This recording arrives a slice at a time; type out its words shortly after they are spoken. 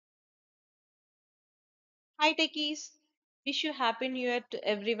Hi techies, wish you happy new year to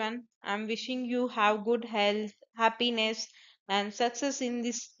everyone. I'm wishing you have good health, happiness and success in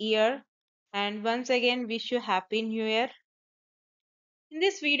this year. And once again wish you happy new year. In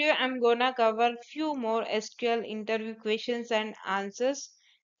this video I'm gonna cover few more SQL interview questions and answers.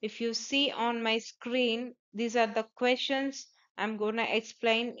 If you see on my screen, these are the questions I'm gonna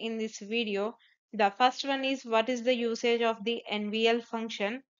explain in this video. The first one is what is the usage of the NVL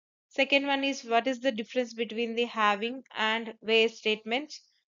function? Second one is what is the difference between the having and where statements?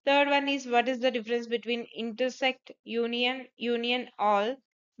 Third one is what is the difference between intersect, union, union all,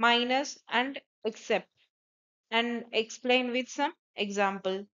 minus and except, and explain with some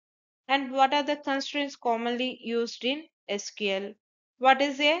example. And what are the constraints commonly used in SQL? What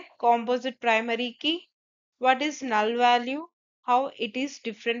is a composite primary key? What is null value? How it is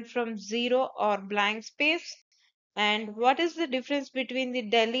different from zero or blank space? And what is the difference between the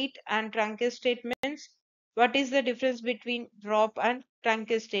delete and truncate statements? What is the difference between drop and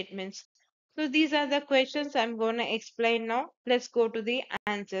truncate statements? So these are the questions I'm going to explain now. Let's go to the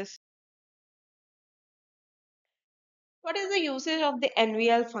answers. What is the usage of the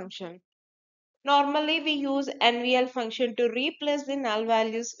NVL function? Normally, we use NVL function to replace the null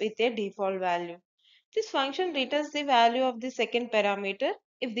values with a default value. This function returns the value of the second parameter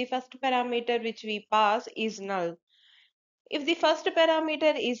if the first parameter which we pass is null. If the first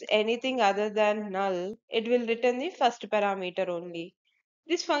parameter is anything other than null, it will return the first parameter only.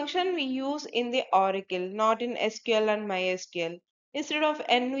 This function we use in the Oracle, not in SQL and MySQL. Instead of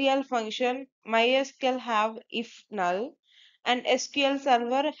NVL function, MySQL have if null and SQL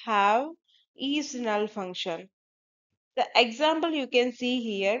Server have is null function. The example you can see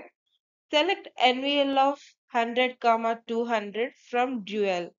here, select NVL of 100, 200 from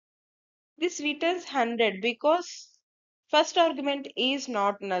dual. This returns 100 because first argument is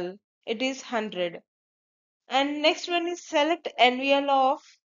not null, it is 100. And next one is select NVL of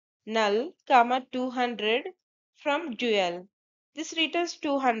null, 200 from dual. This returns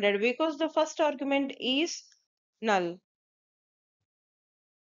 200 because the first argument is null.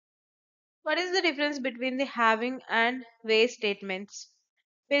 What is the difference between the having and where statements?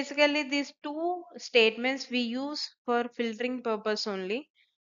 Basically, these two statements we use for filtering purpose only,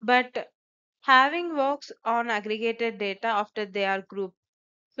 but having works on aggregated data after they are grouped.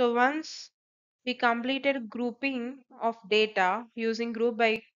 So once we completed grouping of data using group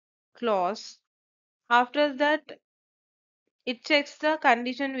by clause, after that it checks the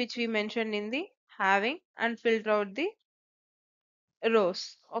condition which we mentioned in the having and filter out the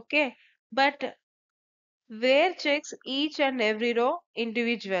rows. Okay, but where checks each and every row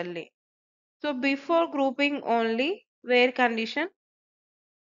individually. So before grouping only where condition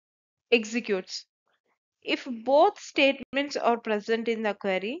executes. If both statements are present in the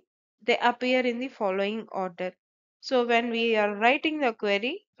query, they appear in the following order. So when we are writing the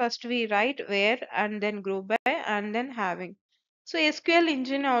query, first we write where and then group by and then having. So SQL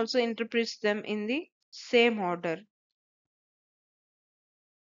engine also interprets them in the same order.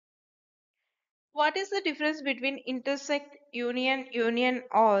 What is the difference between intersect, union, union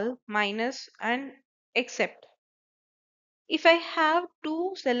all, minus and except? If I have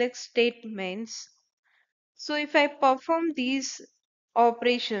two select statements, so if I perform these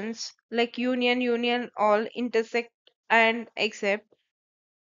operations like union, union, all, intersect and except,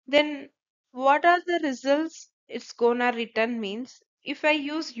 then what are the results it's gonna return means if I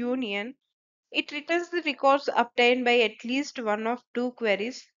use union, it returns the records obtained by at least one of two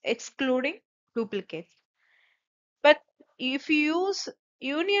queries excluding duplicates. But if you use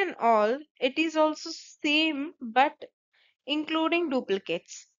union all, it is also same but including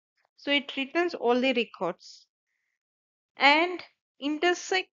duplicates. So it returns all the records. And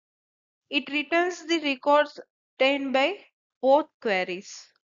intersect, it returns the records obtained by both queries.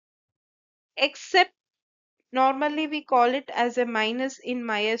 Except normally we call it as a minus in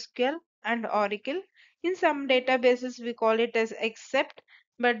MySQL and Oracle. In some databases we call it as except,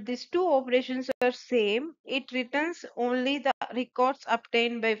 but these two operations are same. It returns only the records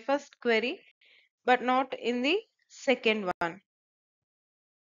obtained by first query but not in the second one.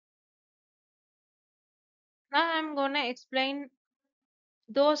 Now I'm gonna explain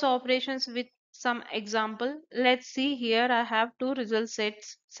those operations with some example. Let's see here I have two result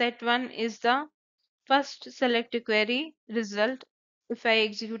sets. Set 1 is the first select query result if I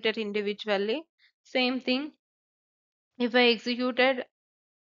executed individually. Same thing if I executed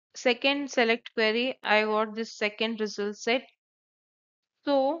second select query, I got this second result set.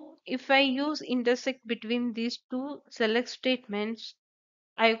 So if I use intersect between these two select statements,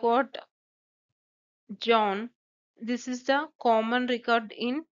 I got John. This is the common record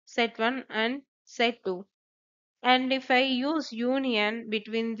in set 1 and set 2. And if I use union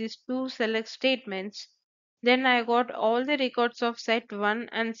between these two select statements, then I got all the records of set 1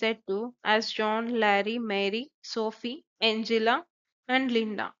 and set 2 as John, Larry, Mary, Sophie, Angela, and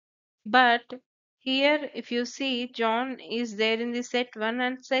Linda. But here, if you see, John is there in the set 1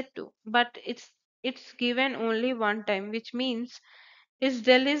 and set 2, but it's given only one time, which means if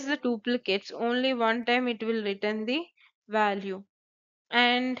del is the duplicates, only one time it will return the value.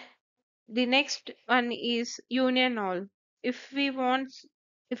 And the next one is union all. If we want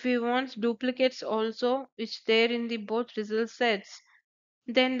if we want duplicates also which there in the both result sets,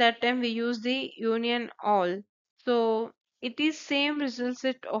 then that time we use the union all. So it is same result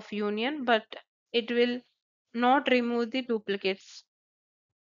set of union, but it will not remove the duplicates.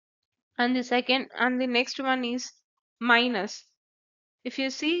 And the next one is minus. If you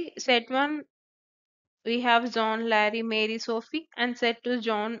see set 1, we have John, Larry, Mary, Sophie, and set 2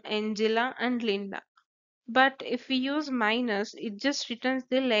 John, Angela, and Linda. But if we use minus, it just returns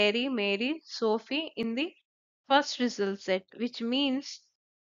the Larry, Mary, Sophie in the first result set, which means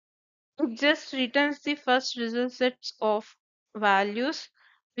it just returns the first result sets of values,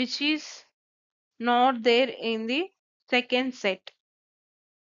 which is not there in the second set.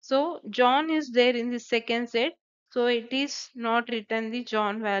 So John is there in the second set, so it is not return the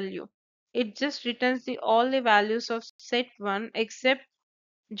John value. It just returns the all the values of set 1 except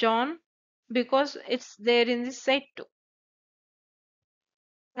John because it's there in the set 2.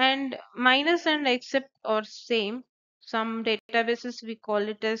 And minus and except are same. Some databases we call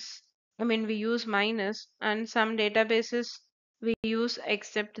it as, we use minus, and some databases we use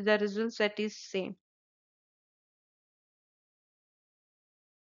except. The result set is same.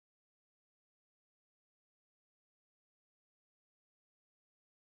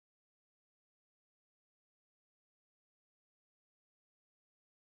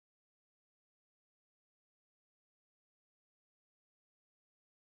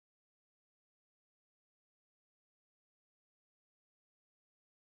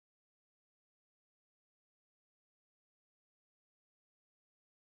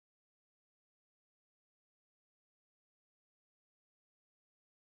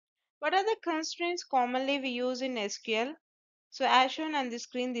 What are the constraints commonly we use in SQL? So as shown on the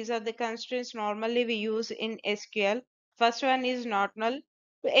screen, these are the constraints normally we use in SQL. First one is not null.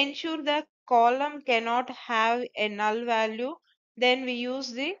 To ensure the column cannot have a null value, then we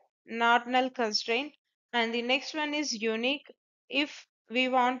use the not null constraint. And the next one is unique. If we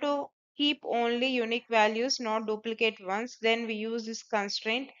want to keep only unique values, not duplicate ones, then we use this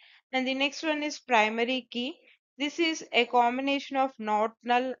constraint. And the next one is primary key. This is a combination of not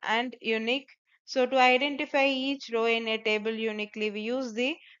null and unique. So to identify each row in a table uniquely, we use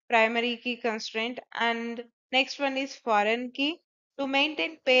the primary key constraint. And next one is foreign key. To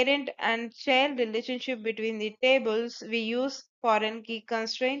maintain parent and child relationship between the tables, we use foreign key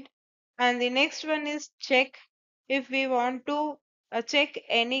constraint. And the next one is check. If we want to check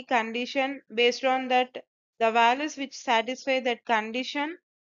any condition based on that the values which satisfy that condition,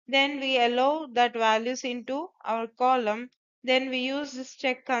 then we allow that values into our column. Then we use this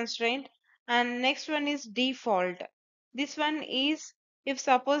check constraint. And next one is default. This one is if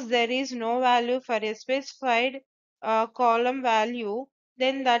suppose there is no value for a specified column value,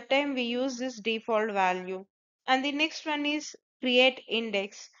 then that time we use this default value. And the next one is create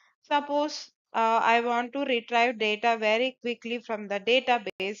index. Suppose I want to retrieve data very quickly from the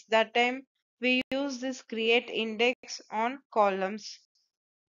database, that time we use this create index on columns.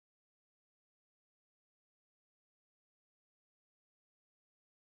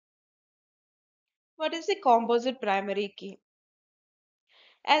 What is the composite primary key?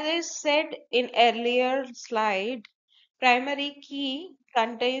 As I said in earlier slide, primary key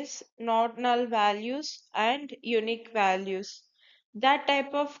contains not null values and unique values. That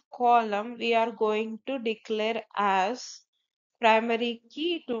type of column we are going to declare as primary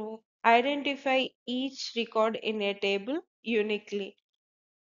key to identify each record in a table uniquely.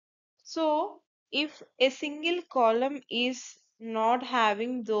 So if a single column is not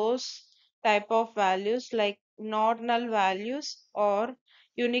having those type of values like not null values or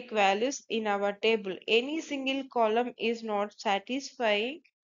unique values in our table, any single column is not satisfying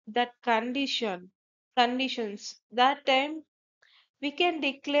that conditions, that time we can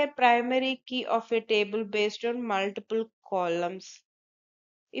declare primary key of a table based on multiple columns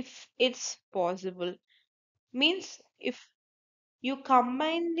if it's possible. Means if you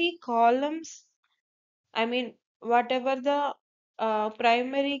combine the columns, whatever the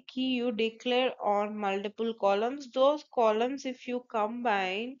primary key you declare on multiple columns, those columns, if you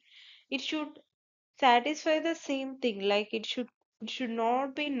combine, it should satisfy the same thing. Like it should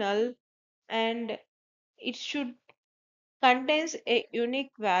not be null, and it should contains a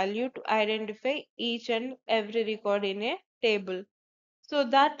unique value to identify each and every record in a table. So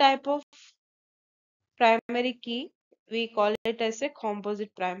that type of primary key, we call it as a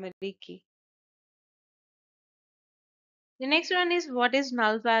composite primary key. The next one is what is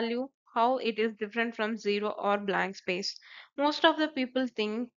null value, how it is different from zero or blank space. Most of the people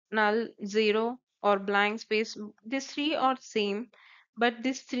think null, zero, or blank space, these three are same, but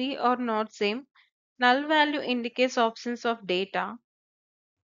these three are not same. Null value indicates absence of data.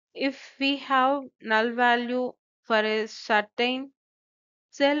 If we have null value for a certain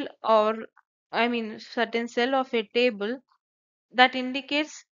cell or certain cell of a table, that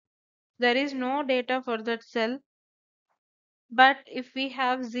indicates there is no data for that cell. But if we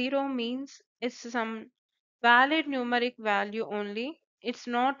have zero means it's some valid numeric value only. It's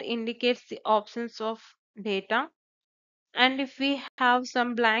not indicates the absence of data. And if we have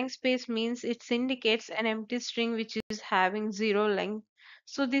some blank space means it indicates an empty string which is having zero length.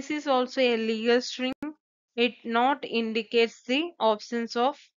 So this is also a legal string. It not indicates the absence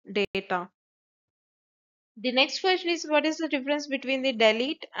of data. The next question is what is the difference between the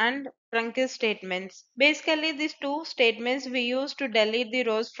delete and truncate statements? Basically, these two statements we use to delete the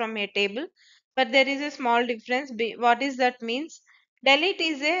rows from a table, but there is a small difference. What is that means? Delete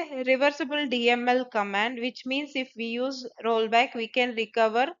is a reversible DML command, which means if we use rollback, we can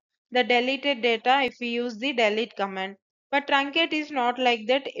recover the deleted data if we use the delete command. But truncate is not like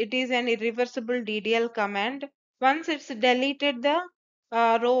that. It is an irreversible DDL command. Once it's deleted the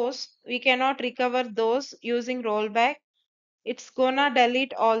rows, we cannot recover those using rollback. It's gonna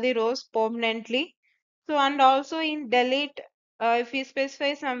delete all the rows permanently. So, and also in delete, if we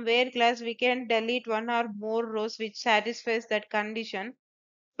specify some where class, we can delete one or more rows which satisfies that condition.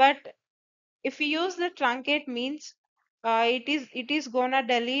 But if we use the truncate means, it is gonna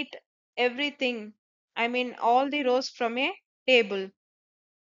delete everything. I mean all the rows from a table.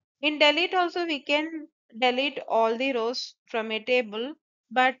 In delete also we can delete all the rows from a table,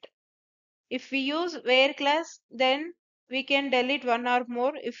 but if we use where class, then we can delete one or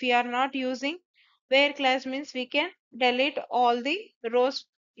more. If we are not using where class means we can delete all the rows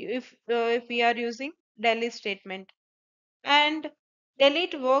if we are using delete statement. And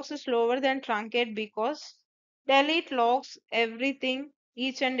delete works slower than truncate because delete logs everything,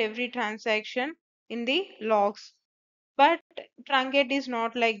 each and every transaction in the logs. But truncate is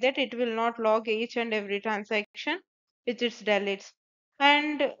not like that. It will not log each and every transaction which it deletes.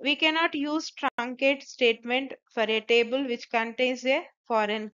 And we cannot use truncate statement for a table which contains a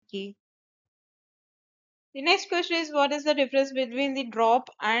foreign key. The next question is what is the difference between the drop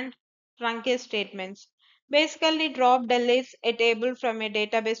and truncate statements? Basically, drop deletes a table from a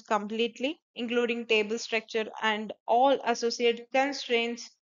database completely, including table structure and all associated constraints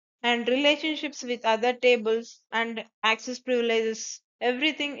and relationships with other tables and access privileges.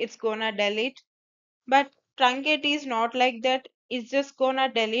 Everything it's gonna delete. But truncate is not like that. It's just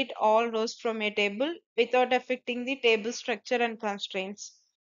gonna delete all rows from a table without affecting the table structure and constraints.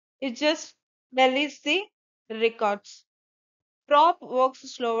 It just deletes the records. Drop works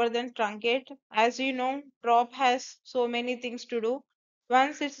slower than truncate. As you know, drop has so many things to do.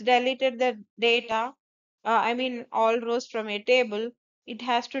 Once it's deleted the data, all rows from a table, it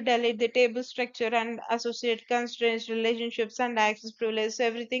has to delete the table structure and associate constraints, relationships, and access privileges,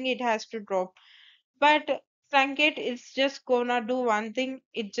 everything it has to drop. But truncate is just gonna do one thing,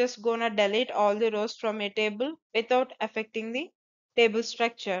 it's just gonna delete all the rows from a table without affecting the table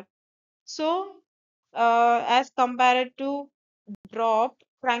structure. So, as compared to drop,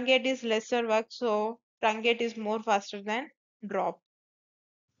 truncate is lesser work, so truncate is more faster than drop.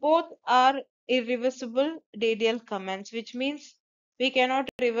 Both are irreversible DDL commands, which means we cannot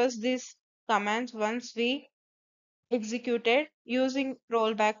reverse these commands once we executed using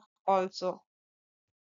rollback also.